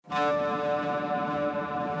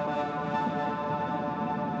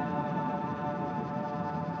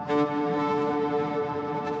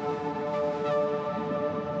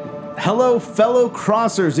Hello, fellow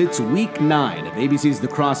crossers. It's week 9 of ABC's The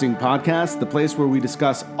Crossing Podcast, the place where we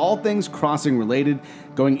discuss all things crossing related,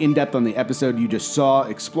 going in depth on the episode you just saw,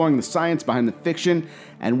 exploring the science behind the fiction,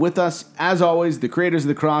 and with us, as always, the creators of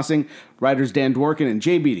The Crossing, writers Dan Dworkin and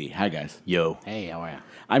Jay Beatty. Hi, guys. Yo. Hey, how are you?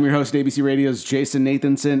 I'm your host, ABC Radio's Jason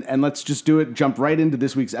Nathanson, and let's just jump right into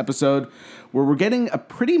this week's episode, where we're getting a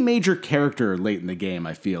pretty major character late in the game,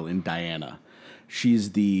 I feel, in Diana.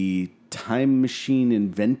 She's the time machine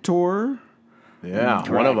inventor. Yeah,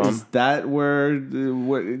 one of them. Is that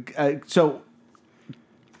so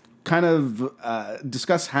kind of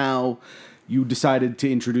discuss how you decided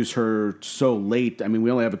to introduce her so late. I mean,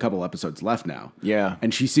 we only have a couple episodes left now. Yeah.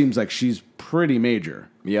 And she seems like she's pretty major.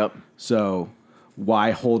 Yep. So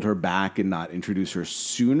why hold her back and not introduce her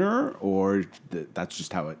sooner? Or that's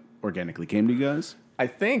just how it organically came to you guys? I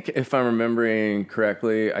think, if I'm remembering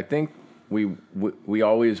correctly, I think we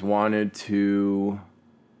always wanted to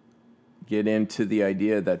get into the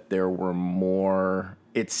idea that there were more.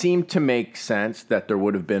 It seemed to make sense that there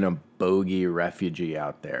would have been a bogey refugee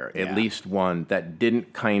out there, at least one that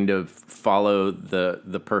didn't kind of follow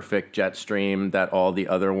the perfect jet stream that all the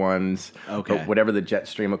other ones, whatever the jet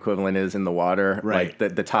stream equivalent is in the water, right?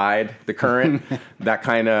 Like the tide, the current, that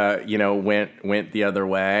kind of went the other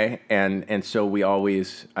way, and so we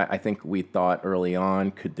always, I think we thought early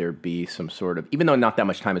on, could there be some sort of, even though not that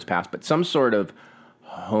much time has passed, but some sort of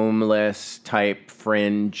homeless type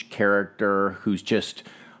fringe character who's just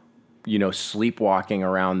sleepwalking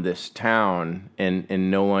around this town,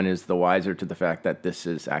 and no one is the wiser to the fact that this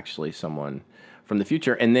is actually someone from the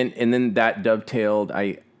future. And then that dovetailed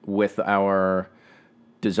with our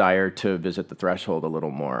desire to visit the threshold a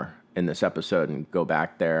little more in this episode and go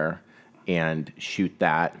back there and shoot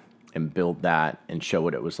that and build that and show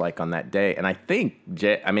what it was like on that day. And I think,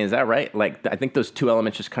 is that right? Like, I think those two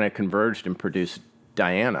elements just kind of converged and produced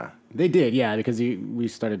Diana. They did, yeah, because we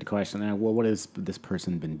started to question, well, what has this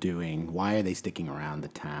person been doing? Why are they sticking around the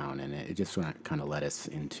town? And it just kind of led us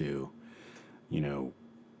into,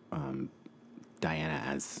 Diana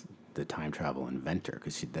as the time travel inventor,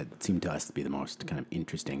 because that seemed to us to be the most kind of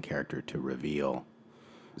interesting character to reveal.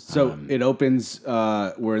 So it opens,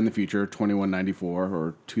 we're in the future, 2194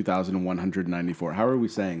 or 2194. How are we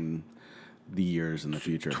saying the years in the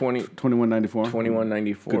future? 2194?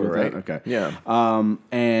 2194, right? Okay. Yeah.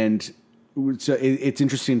 And so it's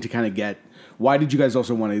interesting to kind of get, why did you guys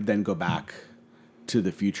also want to then go back to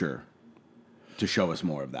the future to show us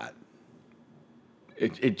more of that?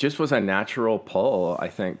 It just was a natural pull, I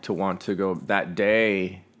think, to want to go that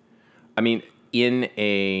day. I mean, in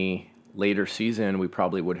a later season, we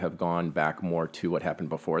probably would have gone back more to what happened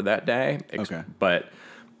before that day. Okay. But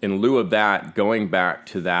in lieu of that, going back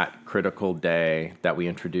to that critical day that we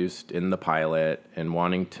introduced in the pilot and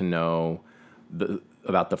wanting to know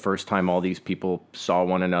about the first time all these people saw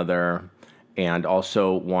one another, and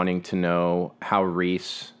also wanting to know how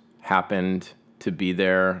Reese happened to be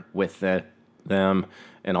there with them,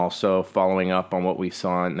 and also following up on what we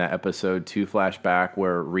saw in that episode 2 flashback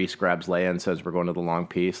where Reese grabs Leia and says, "We're going to the long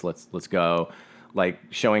piece, let's go." Like,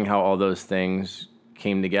 showing how all those things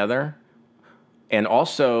came together. And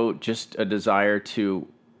also just a desire to,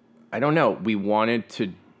 I don't know, we wanted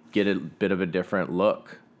to get a bit of a different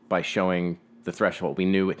look by showing the threshold. We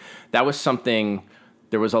knew that was something,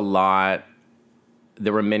 there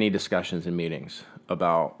were many discussions and meetings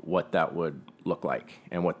about what that would look like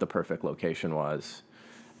and what the perfect location was.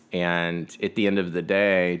 And at the end of the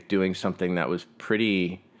day, doing something that was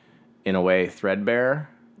pretty, in a way, threadbare,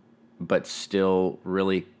 but still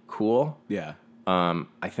really cool. Yeah.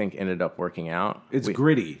 I think ended up working out. It's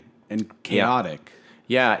gritty and chaotic.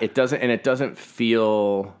 Yeah, it doesn't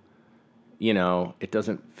feel, it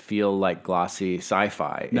doesn't feel like glossy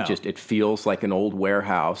sci-fi. No. It feels like an old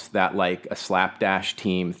warehouse that like a slapdash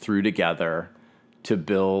team threw together to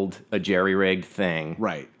build a jerry-rigged thing.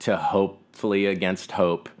 Right. To hopefully, against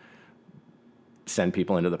hope, send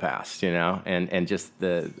people into the past, and just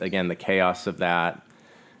the chaos of that,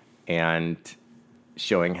 and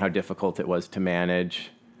showing how difficult it was to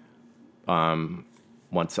manage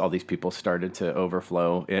once all these people started to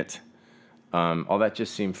overflow it. All that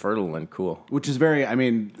just seemed fertile and cool. Which is very, I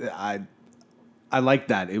like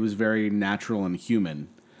that. It was very natural and human,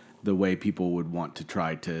 the way people would want to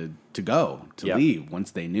try to leave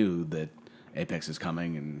once they knew that Apex is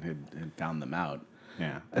coming and had found them out.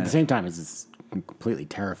 Yeah. At the same time, it's this completely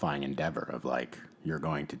terrifying endeavor of, like, you're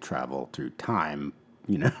going to travel through time,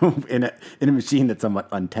 in a machine that's somewhat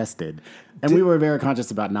untested. And we were very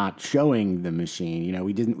conscious about not showing the machine.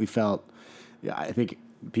 We felt, I think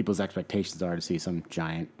people's expectations are to see some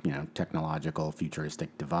giant, technological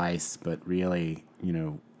futuristic device, but really,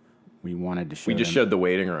 we wanted to show. We just showed the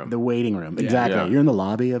waiting room. The waiting room, exactly. Yeah. You're in the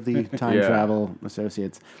lobby of the Time Yeah. Travel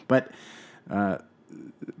Associates, but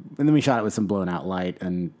and then we shot it with some blown out light,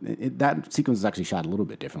 and that sequence was actually shot a little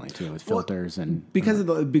bit differently too, with filters and because of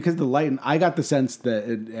the light. And I got the sense that,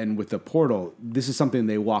 and with the portal, this is something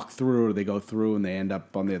they walk through, or they go through, and they end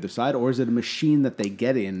up on the other side, or is it a machine that they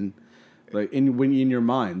get in? Like in your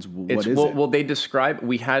minds, what is it? Well, they describe.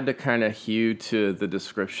 We had to kind of hew to the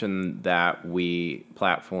description that we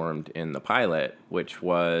platformed in the pilot, which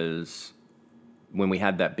was when we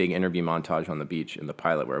had that big interview montage on the beach in the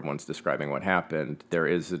pilot where everyone's describing what happened. There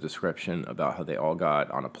is a description about how they all got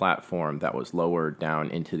on a platform that was lowered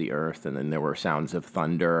down into the earth, and then there were sounds of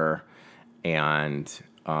thunder, and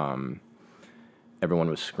everyone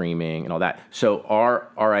was screaming and all that. So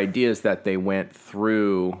our idea is that they went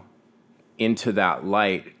through into that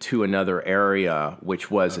light to another area, which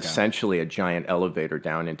was essentially a giant elevator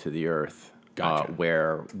down into the earth, Gotcha.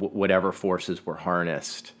 where whatever forces were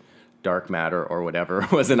harnessed, dark matter or whatever,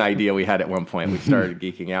 was an idea we had at one point. We started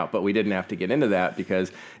geeking out, but we didn't have to get into that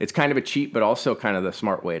because it's kind of a cheap, but also kind of the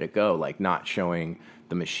smart way to go, like not showing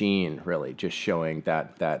the machine really, just showing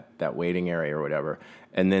that waiting area or whatever.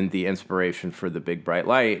 And then the inspiration for the big bright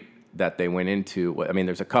light that they went into, I mean,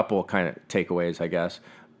 there's a couple kind of takeaways, I guess.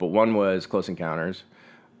 But one was Close Encounters.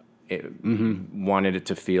 It wanted it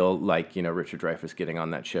to feel like, Richard Dreyfuss getting on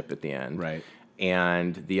that ship at the end. Right.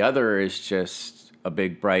 And the other is just a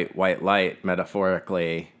big, bright white light,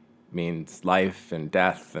 metaphorically, means life and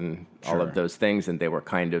death and all of those things. And they were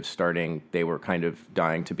kind of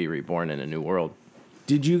dying to be reborn in a new world.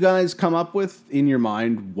 Did you guys come up with, in your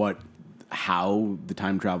mind, how the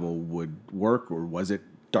time travel would work? Or was it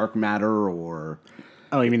dark matter, or...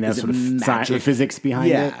 Oh, you mean that sort of magic? physics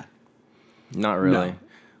behind it? Not really. No.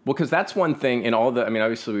 Well, because that's one thing in all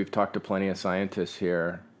obviously we've talked to plenty of scientists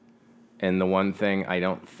here. And the one thing I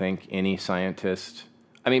don't think any scientist,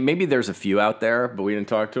 maybe there's a few out there, but we didn't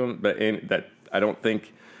talk to them. But I don't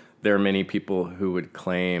think there are many people who would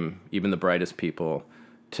claim, even the brightest people,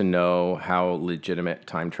 to know how legitimate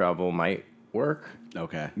time travel might work.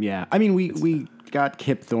 Okay. Yeah. We got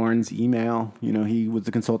Kip Thorne's email. He was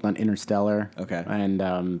the consultant on Interstellar. Okay.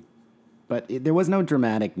 And but there was no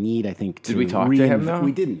dramatic need, I think, to Did we talk to him, though?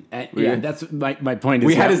 We didn't. Yeah, didn't. that's my point. Is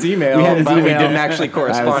We had his email, but we didn't actually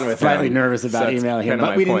correspond I was with slightly him. nervous about So that's emailing him, kind of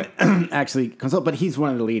but my we point. didn't actually consult. But he's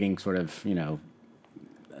one of the leading sort of,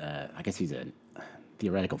 I guess he's a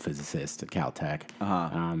theoretical physicist at Caltech.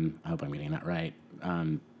 I hope I'm getting that right.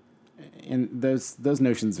 And those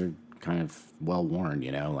notions are kind of well worn,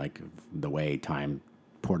 like the way time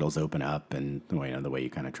portals open up and the way you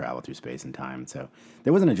kind of travel through space and time. So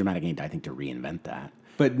there wasn't a dramatic need, I think, to reinvent that.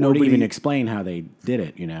 But or nobody to even explain how they did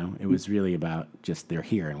it. It was really about just they're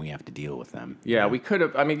here and we have to deal with them. Yeah, we could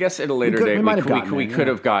have. I guess at a later date, we could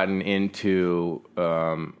have gotten into,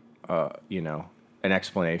 an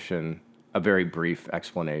explanation, a very brief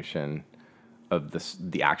explanation of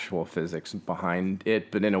the actual physics behind it.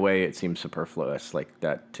 But in a way, it seems superfluous, like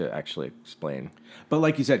that, to actually explain. But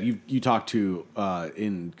like you said, you talked to,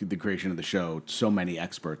 in the creation of the show, so many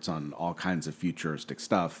experts on all kinds of futuristic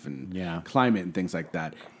stuff and climate and things like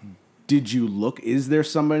that. Did you look? Is there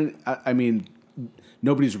somebody?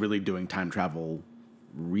 Nobody's really doing time travel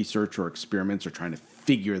research or experiments or trying to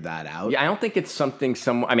figure that out. Yeah, I don't think it's something.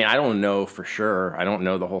 I don't know for sure. I don't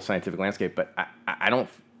know the whole scientific landscape, but I don't.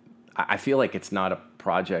 I feel like it's not a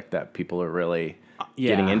project that people are really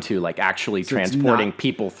getting into, like actually transporting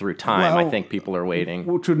people through time. I think people are waiting.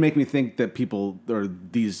 Which would make me think that people, or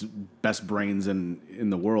these best brains in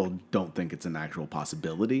the world, don't think it's an actual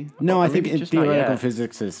possibility. No, I think theoretical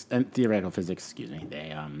physics, excuse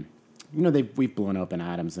me, we've blown open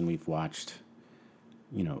atoms and we've watched,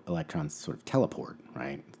 electrons sort of teleport,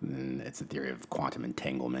 right? And it's a theory of quantum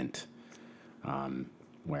entanglement,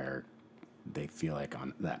 where they feel like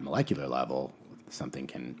on that molecular level, something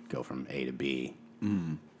can go from A to B,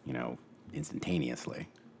 instantaneously.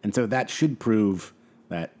 And so that should prove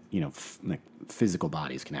that, physical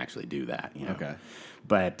bodies can actually do that. Okay.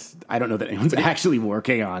 But I don't know that anyone's actually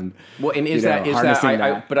working on. Well, and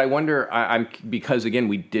but I wonder, because again,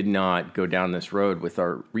 we did not go down this road with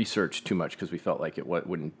our research too much because we felt like it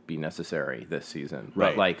wouldn't be necessary this season.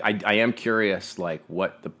 Right. But I am curious,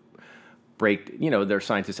 what the break, there are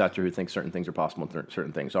scientists out there who think certain things are possible and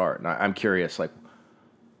certain things aren't. And I'm curious,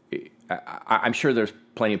 I'm sure there's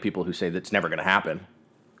plenty of people who say that's never going to happen.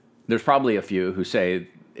 There's probably a few who say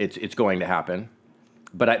it's going to happen.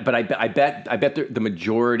 But I bet the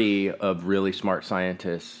majority of really smart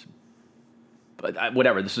scientists but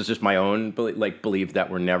whatever. This is just my own belief that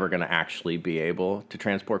we're never going to actually be able to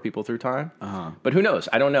transport people through time. But who knows?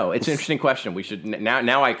 I don't know. It's an interesting question. We should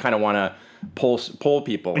now. I kind of want to poll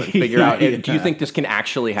people and figure out. Do you think this can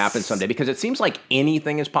actually happen someday? Because it seems like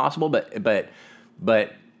anything is possible, but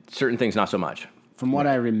certain things not so much. From what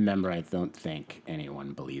I remember, I don't think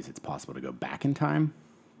anyone believes it's possible to go back in time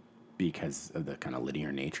because of the kind of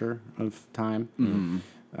linear nature of time.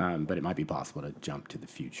 But it might be possible to jump to the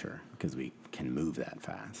future because we can move that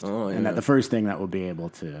fast. Oh, yeah. And that the first thing that we'll be able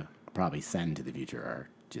to probably send to the future are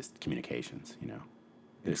just communications,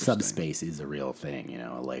 The subspace is a real thing,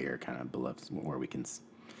 a layer kind of below where we can...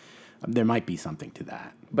 there might be something to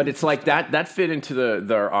that. But it's like that fit into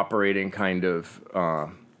their operating kind of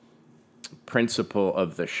principle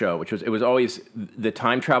of the show, which was, it was always, the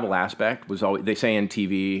time travel aspect was always, they say in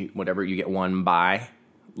TV, whatever, you get one buy.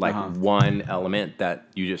 Like one element that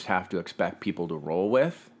you just have to expect people to roll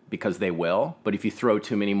with because they will. But if you throw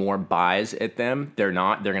too many more buys at them, they're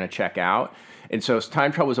going to check out. And so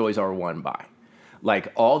time travel was always our one buy.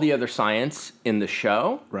 Like all the other science in the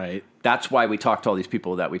show, Right. That's why we talk to all these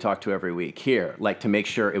people that we talk to every week here, like to make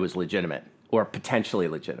sure it was legitimate or potentially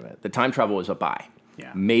legitimate. The time travel was a buy.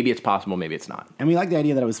 Yeah. Maybe it's possible, maybe it's not. And we like the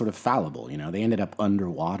idea that it was sort of fallible, They ended up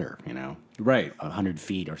underwater, Right. 100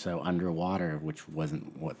 feet or so underwater, which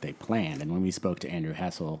wasn't what they planned. And when we spoke to Andrew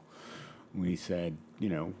Hessel, we said,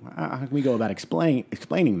 how can we go about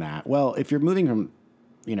explaining that? Well, if you're moving from,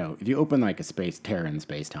 if you open like a Terran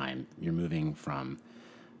space-time, you're moving from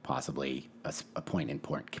possibly a point in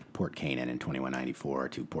Port Canaan in 2194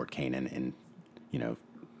 to Port Canaan in,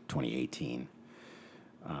 2018.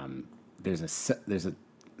 There's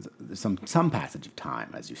some passage of time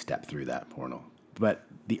as you step through that portal. But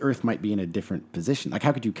the Earth might be in a different position. Like,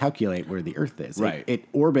 how could you calculate where the Earth is? Right. It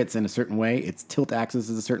orbits in a certain way. Its tilt axis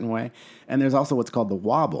is a certain way. And there's also what's called the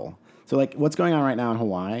wobble. So, like, what's going on right now in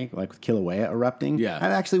Hawaii, like with Kilauea erupting, that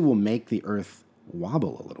actually will make the Earth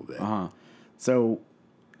wobble a little bit. So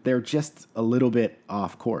they're just a little bit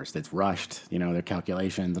off course. It's rushed, their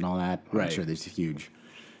calculations and all that. I'm sure there's a huge,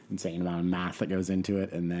 insane amount of math that goes into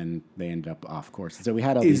it, and then they end up off course. So we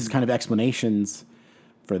had all these kind of explanations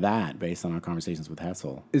for that based on our conversations with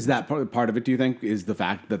Hessel. Is that part of it, do you think, is the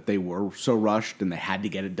fact that they were so rushed and they had to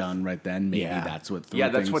get it done right then? Maybe that's what...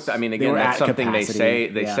 That's something capacity.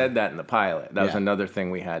 They said that in the pilot. That was another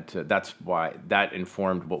thing we had to... That's why that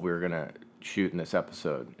informed what we were going to shoot in this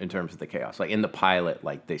episode in terms of the chaos. Like in the pilot,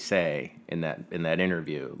 like they say in that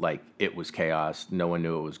interview, like it was chaos. No one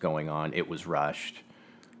knew what was going on. It was rushed.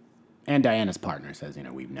 And Diana's partner says,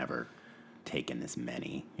 we've never taken this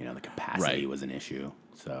many. The capacity was an issue.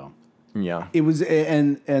 So yeah, it was,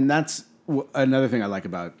 and that's another thing I like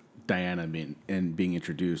about Diana being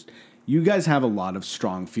introduced. You guys have a lot of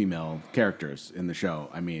strong female characters in the show.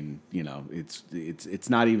 I mean, it's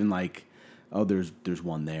not even like, oh, there's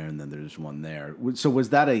one there and then there's one there. So was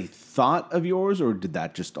that a thought of yours, or did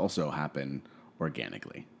that just also happen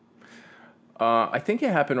organically? I think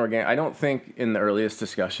it happened organically. I don't think in the earliest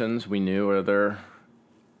discussions we knew whether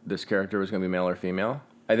this character was going to be male or female.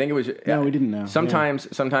 I think it was... No, we didn't know. Sometimes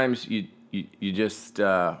you just...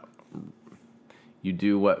 you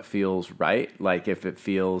do what feels right. Like if it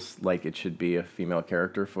feels like it should be a female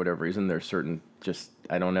character for whatever reason, there's certain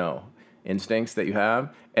instincts that you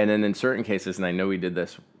have. And then in certain cases, and I know we did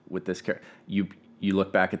this with this character, you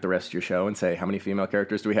look back at the rest of your show and say, how many female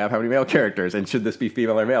characters do we have? How many male characters? And should this be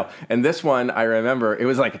female or male? And this one, I remember, it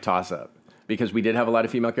was like a toss-up because we did have a lot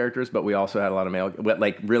of female characters, but we also had a lot of male. But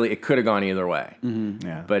like really, it could have gone either way. Mm-hmm.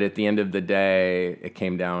 Yeah. But at the end of the day, it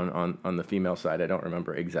came down on the female side. I don't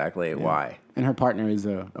remember exactly why. And her partner is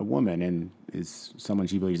a woman and is someone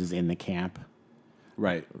she believes is in the camp.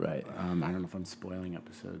 Right. Right. I don't know if I'm spoiling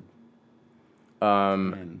episode.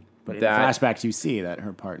 But in the flashbacks, you see that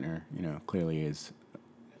her partner, clearly is.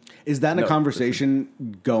 Is that a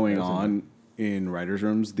conversation going on in writers'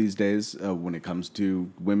 rooms these days when it comes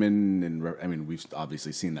to women? And I mean, we've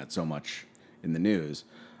obviously seen that so much in the news.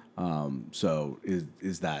 So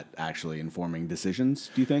is that actually informing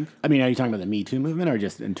decisions, do you think? I mean, are you talking about the Me Too movement or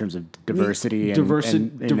just in terms of diversity?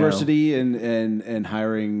 Diversity and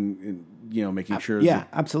hiring, making sure. Yeah,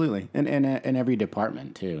 absolutely. And in every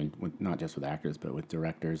department, too, and not just with actors, but with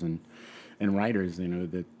directors and writers,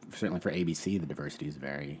 certainly for ABC, the diversity is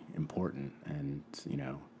very important. And,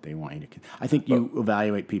 they want you to... I think you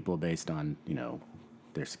evaluate people based on,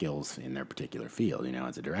 their skills in their particular field,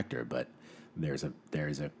 as a director, but... There's a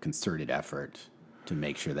concerted effort to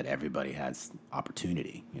make sure that everybody has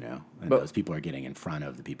opportunity, and those people are getting in front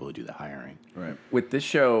of the people who do the hiring. Right. With this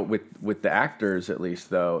show, with the actors at least,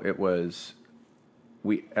 though, it was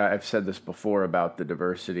I've said this before about the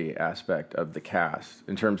diversity aspect of the cast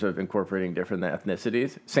in terms of incorporating different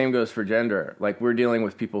ethnicities. Same goes for gender. Like, we're dealing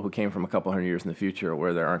with people who came from a couple hundred years in the future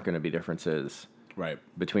where there aren't going to be differences Right.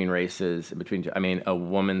 between races, a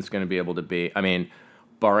woman's going to be able to be,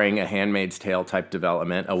 barring a Handmaid's Tale type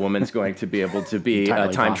development, a woman's going to be able to be a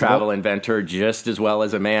Entirely time possible. travel inventor just as well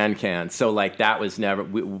as a man can. So, like, that was never,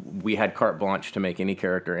 we had carte blanche to make any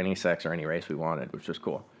character, any sex, or any race we wanted, which was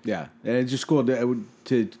cool. Yeah, and it's just cool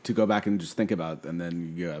to go back and just think about, and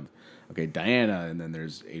then you have Diana, and then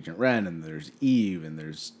there's Agent Wren, and there's Eve, and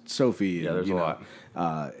there's Sophie. Yeah, and, there's a lot.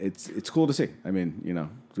 It's cool to see. I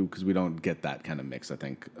mean, because we don't get that kind of mix, I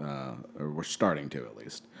think, or we're starting to at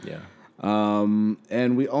least. Yeah.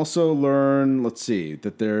 And we also learn, let's see,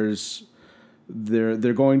 that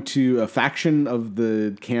they're going to, a faction of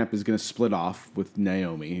the camp is going to split off with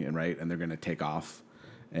Naomi, and they're going to take off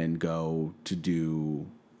and go to do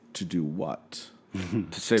what?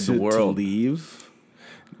 To save the world. To leave.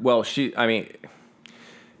 Well,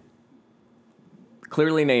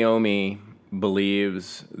 clearly Naomi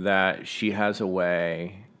believes that she has a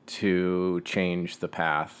way to change the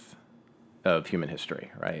path of human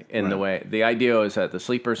history, right? The idea is that the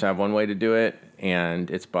sleepers have one way to do it, and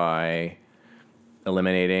it's by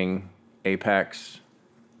eliminating Apex,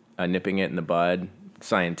 nipping it in the bud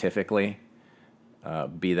scientifically,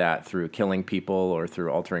 be that through killing people or through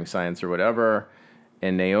altering science or whatever.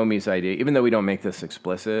 And Naomi's idea, even though we don't make this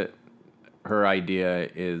explicit, her idea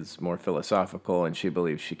is more philosophical, and she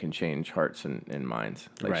believes she can change hearts and minds.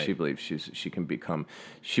 Like, Right. she believes she can become,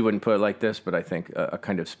 she wouldn't put it like this, but I think a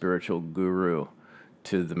kind of spiritual guru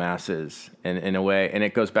to the masses. And in a way, and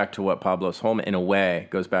it goes back to what Pablo Holman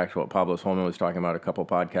was talking about a couple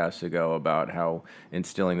podcasts ago about how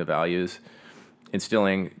instilling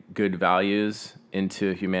good values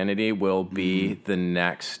into humanity will be the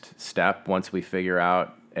next step once we figure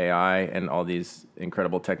out AI and all these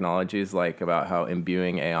incredible technologies, like about how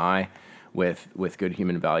imbuing AI with good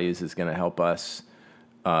human values is going to help us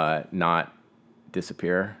not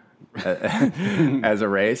disappear as a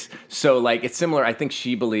race. So, like, it's similar. I think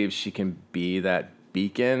she believes she can be that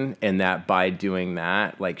beacon, and that by doing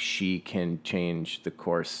that, like, she can change the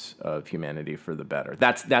course of humanity for the better.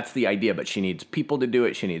 That's the idea, but she needs people to do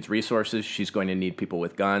it. She needs resources. She's going to need people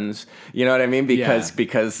with guns. You know what I mean?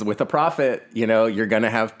 Because with a prophet, you're going to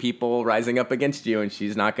have people rising up against you, and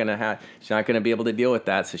she's not going to be able to deal with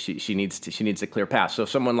that. So she needs a clear path. So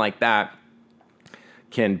someone like that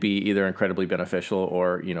can be either incredibly beneficial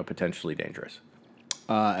or, potentially dangerous.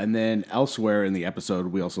 And then elsewhere in the episode,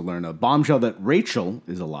 we also learn a bombshell that Rachel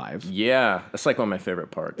is alive. Yeah, that's like one of my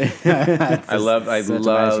favorite parts. I love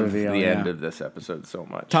reveal, the end of this episode so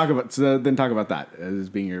much. Talk about that as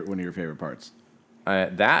being one of your favorite parts.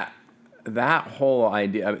 That whole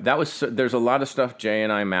idea, there's a lot of stuff Jay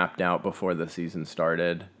and I mapped out before the season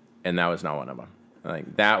started, and that was not one of them.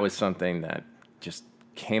 Like, that was something that just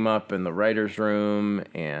came up in the writer's room,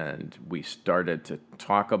 and we started to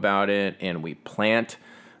talk about it, and we plant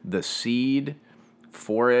the seed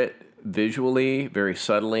for it visually, very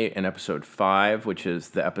subtly, in episode 5, which is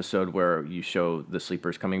the episode where you show the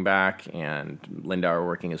sleepers coming back and Lindauer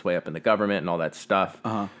working his way up in the government and all that stuff.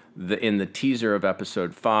 Uh-huh. In the teaser of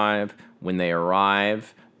episode 5, when they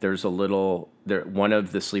arrive, there's one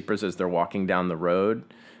of the sleepers, as they're walking down the road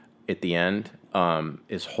at the end,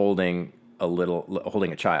 is holding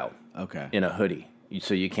a child. Okay. In a hoodie.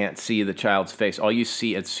 So you can't see the child's face. All you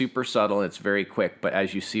see, it's super subtle, it's very quick, but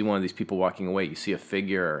as you see one of these people walking away, you see a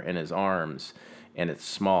figure in his arms, and it's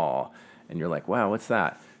small, and you're like, wow, what's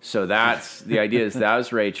that? So that's, the idea is that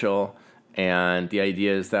was Rachel, and the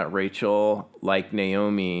idea is that Rachel, like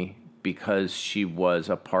Naomi, because she was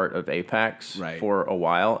a part of Apex for a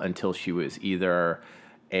while, until she was either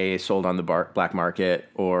A, sold on the black market,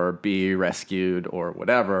 or B, rescued, or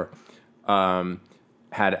whatever,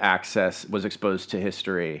 had access, was exposed to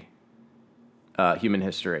history, human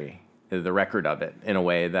history, the record of it, in a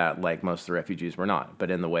way that, like, most of the refugees were not,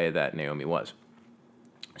 but in the way that Naomi was.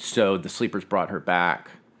 So the sleepers brought her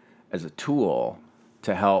back as a tool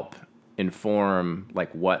to help inform,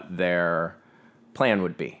 like, what their plan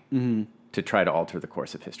would be to try to alter the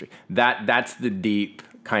course of history. That's the deep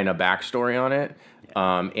kind of backstory on it.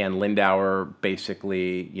 And Lindauer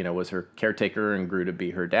basically, was her caretaker and grew to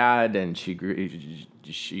be her dad, and she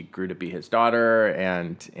grew to be his daughter,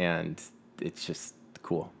 and it's just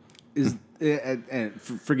cool. And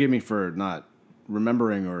forgive me for not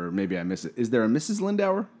remembering, or maybe I miss it. Is there a Mrs.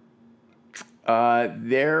 Lindauer?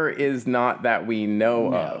 There is not that we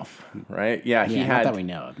know of, right? Yeah, he not had. that we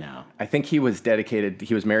know of now. I think he was dedicated.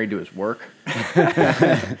 He was married to his work,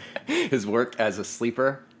 his work as a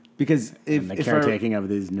sleeper. Because and the caretaking of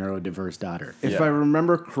his neurodiverse daughter. If I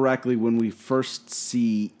remember correctly, when we first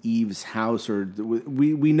see Eve's house, or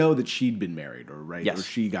we know that she'd been married, or right, Yes. or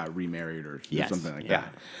she got remarried, or something like Yeah.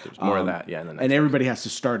 that. There's more of that. Yeah. In the next And everybody has to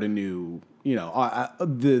start a new.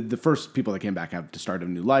 The first people that came back have to start a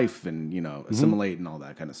new life and assimilate and all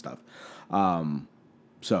that kind of stuff.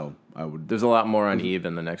 So I would. There's a lot more on Eve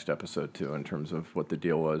in the next episode too, in terms of what the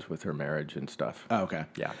deal was with her marriage and stuff. Oh, okay.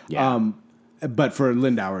 Yeah. Yeah. But for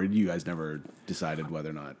Lindauer, you guys never decided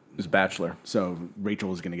whether or not. It was Bachelor. So Rachel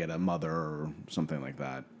was going to get a mother or something like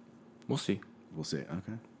that. We'll see. We'll see.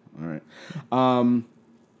 Okay. All right.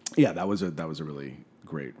 Yeah, that was a really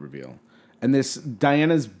great reveal. And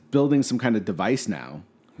Diana's building some kind of device now.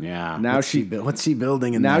 Yeah. Now what's she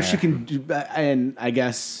building in now there? she can and I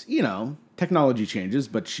guess, technology changes,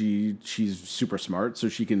 but she's super smart, so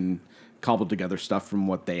she can cobble together stuff from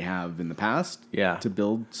what they have in the past to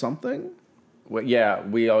build something. Well, yeah,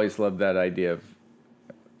 we always loved that idea of,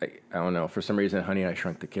 I don't know, for some reason, Honey, I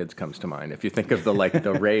Shrunk the Kids comes to mind. If you think of the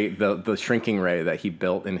ray, the shrinking ray that he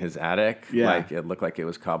built in his attic, it looked like it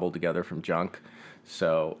was cobbled together from junk.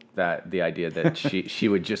 So that the idea that she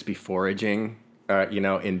would just be foraging,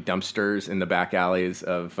 in dumpsters in the back alleys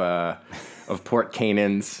of Port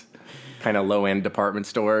Canaan's kind of low-end department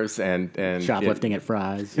stores and shoplifting at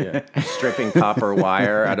Fry's. Yeah. Stripping copper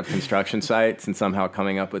wire out of construction sites and somehow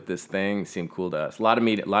coming up with this thing seemed cool to us. A lot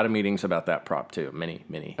of meetings about that prop too. Many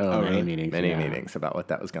meetings about what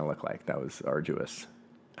that was going to look like. That was arduous.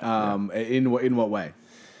 In what way?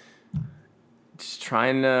 Just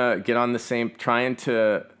trying to get on the same.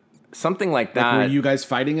 Something like that. Were you guys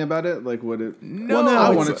fighting about it? Like, what it? No, well, no,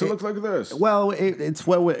 I want it to look like this. Well,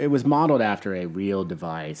 it was modeled after a real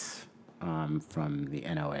device from the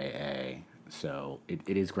NOAA, so it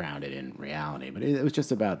is grounded in reality. But it was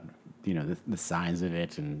just about the signs of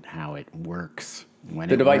it and how it works when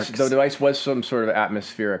the device was some sort of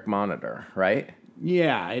atmospheric monitor, right?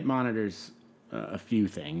 Yeah, it monitors a few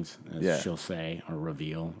things, as she'll say, or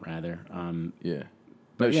reveal rather.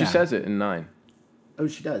 No, she says it in 9. Oh,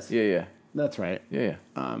 she does. Yeah. That's right. Yeah.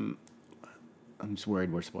 I'm just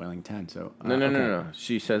worried we're spoiling 10. So no.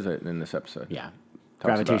 She says it in this episode. Yeah.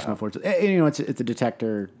 Gravitational forces. It's a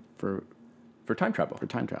detector for time travel.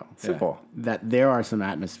 Simple. That there are some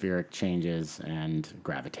atmospheric changes and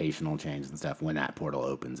gravitational changes and stuff when that portal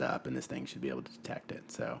opens up, and this thing should be able to detect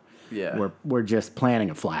it. So we're just planting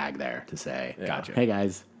a flag there to say, Gotcha. Hey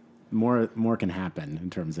guys, more can happen in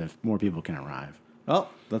terms of more people can arrive. Well,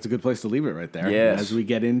 that's a good place to leave it right there. Yes. As we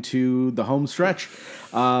get into the home stretch.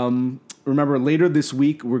 Remember, later this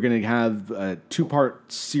week, we're going to have a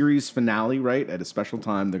 2-part series finale, right? At a special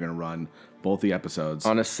time. They're going to run both the episodes.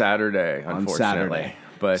 On a Saturday, unfortunately.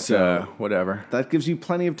 But whatever. That gives you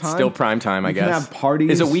plenty of time. Still prime time, I guess. You can have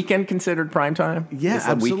parties. Is a weekend considered prime time? Yeah, Is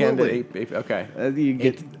absolutely. A weekend at 8, okay. You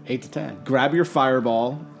get 8 to 10. Grab your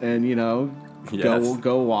Fireball and,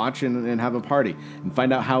 go watch and have a party and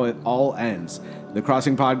find out how it all ends. The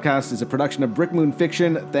Crossing Podcast is a production of Brick Moon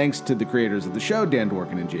Fiction. Thanks to the creators of the show, Dan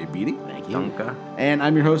Dworkin and Jay Beatty. Thank you. Danke. And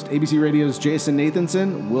I'm your host, ABC Radio's Jason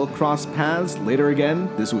Nathanson. We'll cross paths later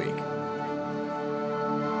again this week.